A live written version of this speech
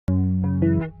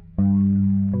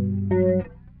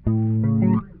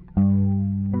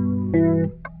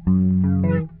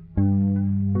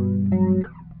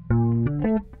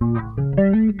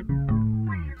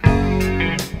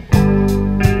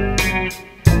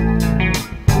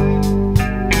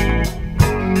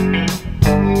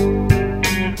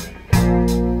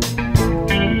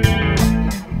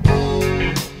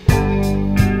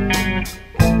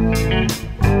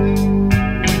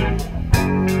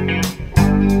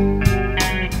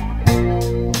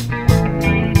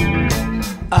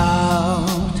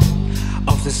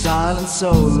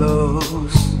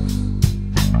Solos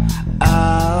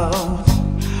out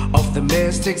of the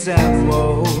mystics and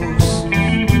woes,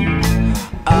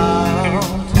 out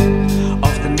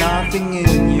of the nothing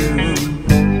in you,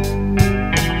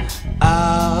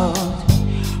 out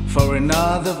for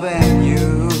another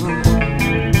venue,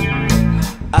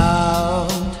 out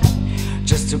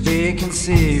just to be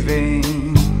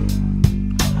conceiving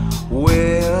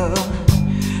will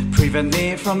prevent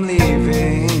me from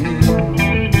leaving.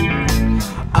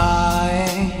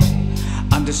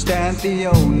 Understand the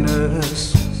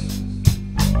onus.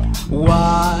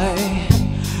 Why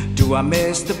do I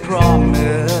miss the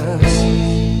promise?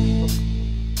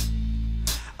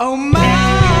 Oh my,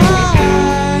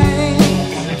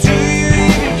 do you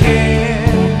even care?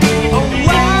 Oh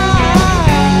why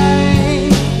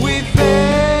we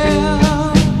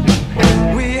fail?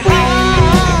 We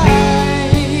hide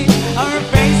our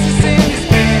faces in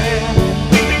despair.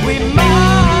 We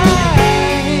might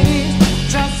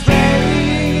just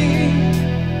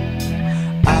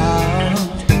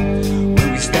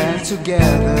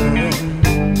together,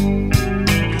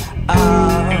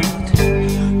 out,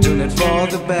 doing it for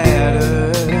the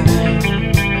better.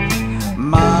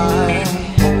 My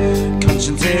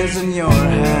conscience is in your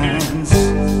hands.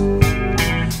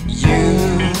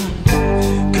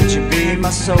 Could you be my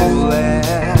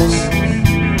solace?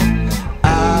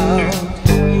 Out,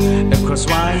 across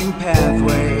winding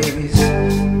pathways,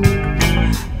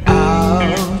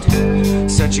 out,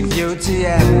 searching beauty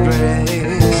and grace.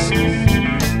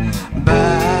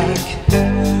 Back,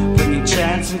 bringing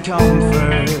chance and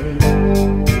comfort.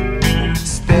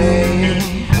 Stay,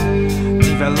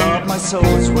 develop my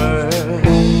soul's worth.